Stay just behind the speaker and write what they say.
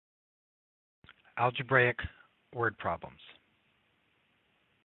Algebraic word problems.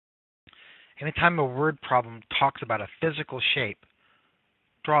 Anytime a word problem talks about a physical shape,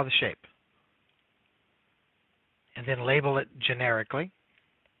 draw the shape and then label it generically.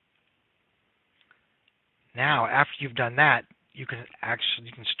 Now, after you've done that, you can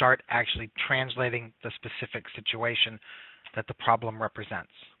start actually translating the specific situation that the problem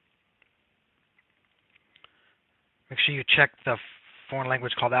represents. Make sure you check the foreign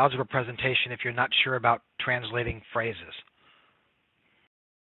language called algebra presentation if you're not sure about translating phrases.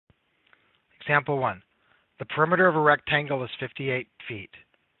 Example 1. The perimeter of a rectangle is 58 feet,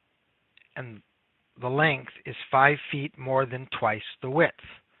 and the length is 5 feet more than twice the width.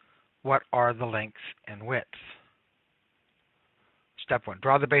 What are the lengths and widths? Step 1.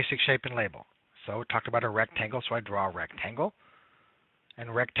 Draw the basic shape and label. So we talked about a rectangle, so I draw a rectangle.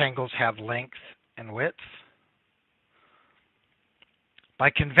 And rectangles have length and width. By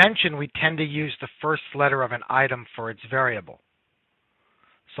convention, we tend to use the first letter of an item for its variable.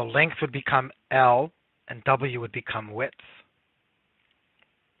 So length would become L, and W would become width.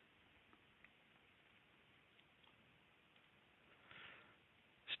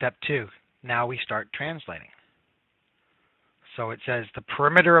 Step 2. Now we start translating. So it says the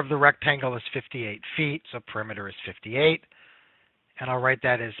perimeter of the rectangle is 58 feet, so perimeter is 58. And I'll write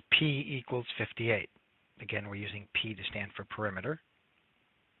that as P equals 58. Again, we're using P to stand for perimeter.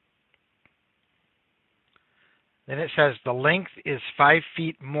 Then it says the length is 5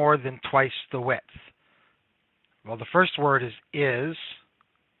 feet more than twice the width. Well, the first word is,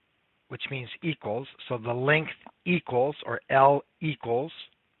 which means equals. So the length equals, or L equals.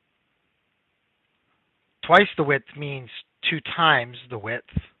 Twice the width means 2 times the width.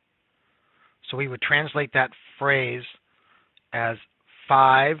 So we would translate that phrase as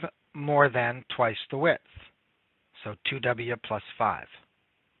 5 more than twice the width. So 2W plus 5.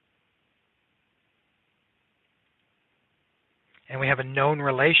 And we have a known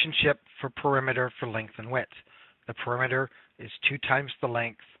relationship for perimeter for length and width. The perimeter is 2 times the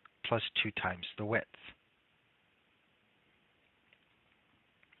length plus 2 times the width.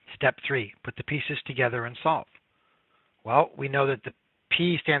 Step 3, put the pieces together and solve. Well, we know that the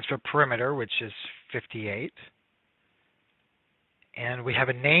P stands for perimeter, which is 58. And we have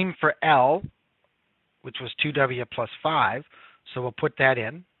a name for L, which was 2W plus 5, so we'll put that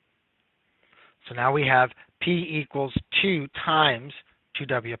in. So now we have P equals 2 times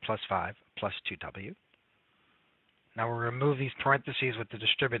 2W plus 5 plus 2W. Now we'll remove these parentheses with the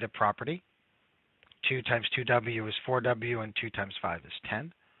distributive property. 2 times 2W is 4W, and 2 times 5 is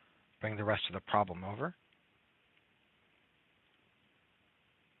 10. Bring the rest of the problem over.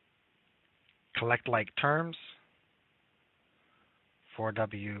 Collect like terms.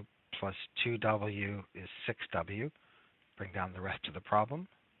 4W plus 2W is 6W. Bring down the rest of the problem.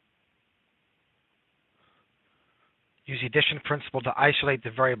 Use the addition principle to isolate the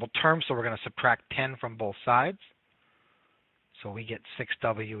variable term, so we're going to subtract 10 from both sides. So we get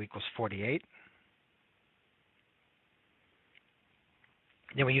 6W equals 48.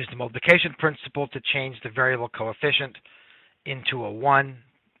 Then we use the multiplication principle to change the variable coefficient into a 1.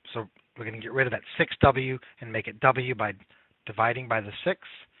 So we're going to get rid of that 6W and make it W by dividing by the 6.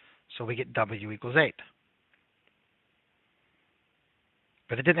 So we get W equals 8.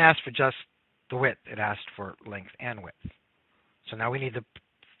 But it didn't ask for just the width. It asked for length and width. So now we need to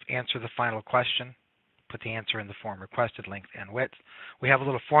answer the final question. Put the answer in the form requested, length and width. We have a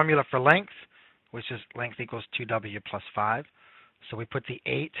little formula for length, which is length equals 2W plus 5. So we put the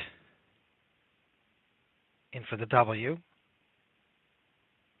 8 in for the W,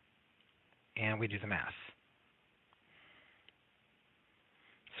 and we do the math.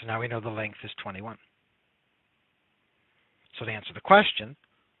 So now we know the length is 21. So to answer the question,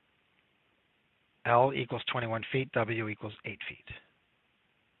 L equals 21 feet, W equals 8 feet.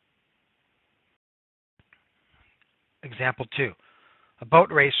 Example 2. A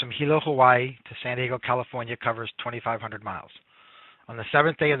boat race from Hilo, Hawaii to San Diego, California covers 2,500 miles. On the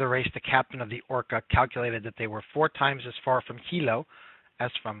 7th day of the race, the captain of the Orca calculated that they were 4 times as far from Hilo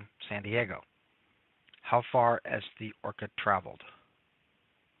as from San Diego. How far has the Orca traveled?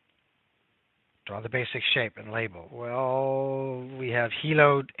 Draw the basic shape and label. Well, we have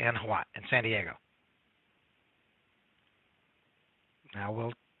Hilo and Hawaii and San Diego. Now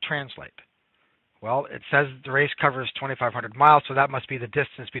we'll translate. Well, it says the race covers 2,500 miles, so that must be the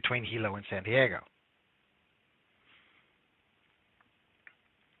distance between Hilo and San Diego.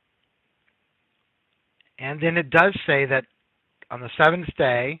 And then it does say that on the 7th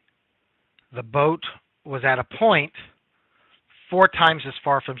day, the boat was at a point 4 times as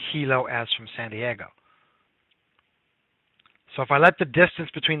far from Hilo as from San Diego. So if I let the distance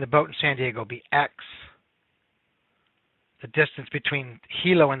between the boat and San Diego be x, the distance between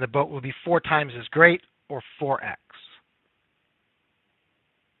Hilo and the boat will be 4 times as great, or 4x.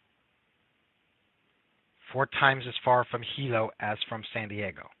 4 times as far from Hilo as from San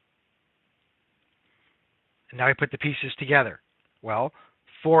Diego. And now we put the pieces together. Well,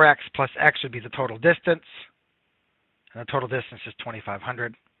 4x plus x would be the total distance, and the total distance is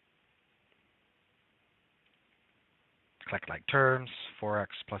 2,500. Collect like terms, 4x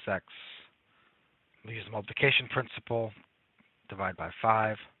plus x. We use the multiplication principle, divide by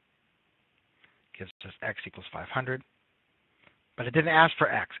 5, gives us x equals 500. But it didn't ask for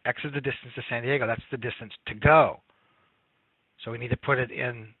x. X is the distance to San Diego. That's the distance to go. So we need to put it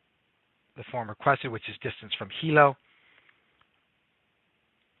in the form requested, which is distance from Hilo.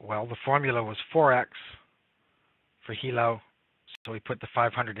 Well, the formula was 4x for Hilo, so we put the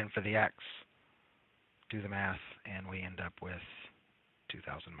 500 in for the x, do the math, and we end up with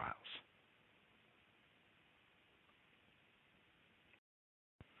 2,000 miles.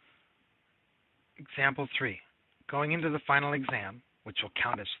 Example 3. Going into the final exam, which will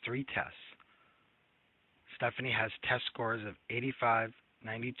count as 3 tests, Stephanie has test scores of 85,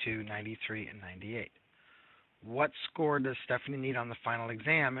 92, 93, and 98. What score does Stephanie need on the final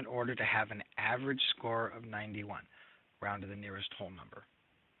exam in order to have an average score of 91? Round to the nearest whole number.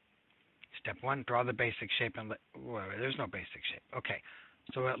 Step 1, draw the basic shape. And there's no basic shape. Okay,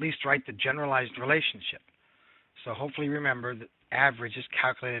 so at least write the generalized relationship. So hopefully remember that average is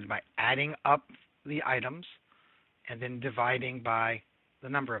calculated by adding up the items and then dividing by the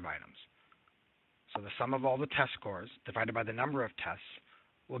number of items. So the sum of all the test scores divided by the number of tests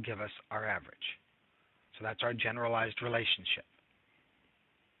will give us our average. So that's our generalized relationship.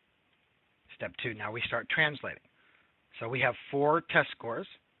 Step 2, now we start translating. So we have 4 test scores,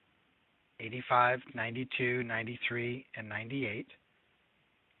 85, 92, 93, and 98.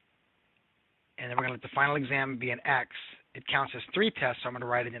 And then we're going to let the final exam be an x. It counts as 3 tests, so I'm going to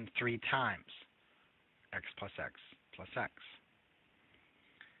write it in 3 times. X plus x plus x.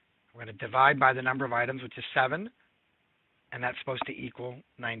 We're going to divide by the number of items, which is 7, and that's supposed to equal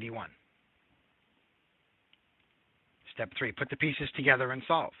 91. Step 3, put the pieces together and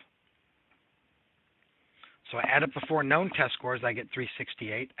solve. So I add up the 4 known test scores, I get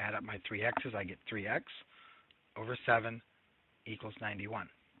 368. Add up my 3 x's, I get 3x over 7 equals 91.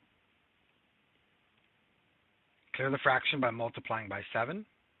 Clear the fraction by multiplying by 7.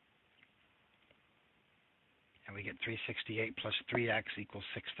 And we get 368 plus 3x equals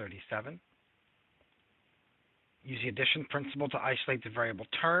 637. Use the addition principle to isolate the variable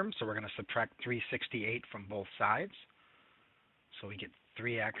term. So we're going to subtract 368 from both sides. So we get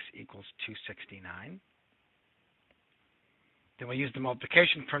 3x equals 269. Then we'll use the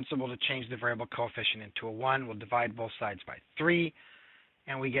multiplication principle to change the variable coefficient into a 1. We'll divide both sides by 3.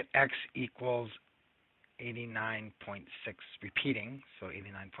 And we get x equals 89.6, repeating, so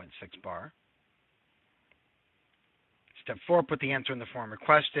 89.6 bar. Step 4, put the answer in the form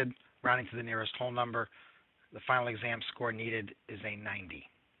requested, rounding to the nearest whole number. The final exam score needed is a 90.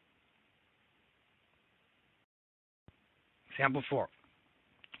 Example 4.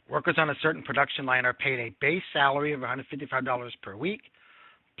 Workers on a certain production line are paid a base salary of $155 per week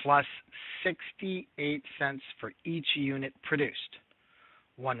plus 68 cents for each unit produced.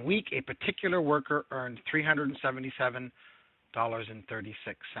 1 week, a particular worker earned $377.36.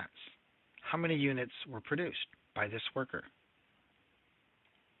 How many units were produced by this worker?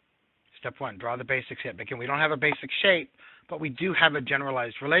 Step 1, draw the basic shape. Again, we don't have a basic shape, but we do have a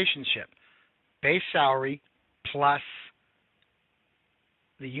generalized relationship. Base salary plus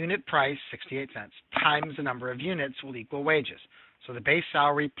the unit price, 68 cents, times the number of units will equal wages. So the base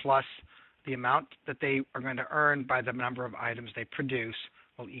salary plus the amount that they are going to earn by the number of items they produce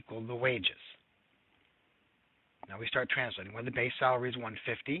will equal the wages. Now we start translating. Where the base salary is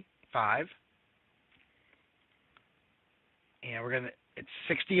 $155, and we're going to, it's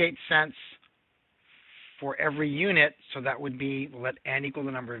 68 cents for every unit, so that would be, we'll let n equal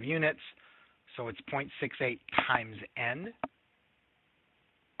the number of units, so it's 0.68 times n,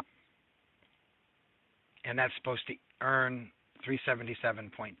 and that's supposed to earn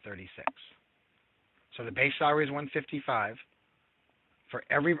 377.36. So the base salary is 155. For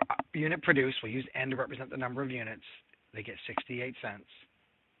every unit produced, we'll use n to represent the number of units. They get 68 cents,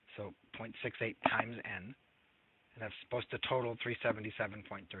 so 0.68 times n, and that's supposed to total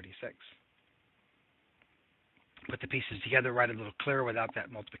 377.36. Put the pieces together, write it a little clearer without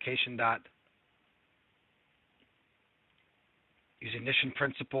that multiplication dot. Use the addition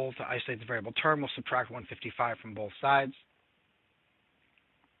principle to isolate the variable term. We'll subtract 155 from both sides.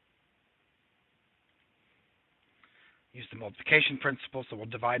 use the multiplication principle, so we'll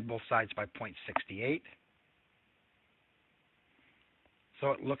divide both sides by 0.68.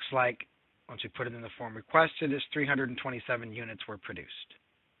 So it looks like, once we put it in the form requested, is 327 units were produced.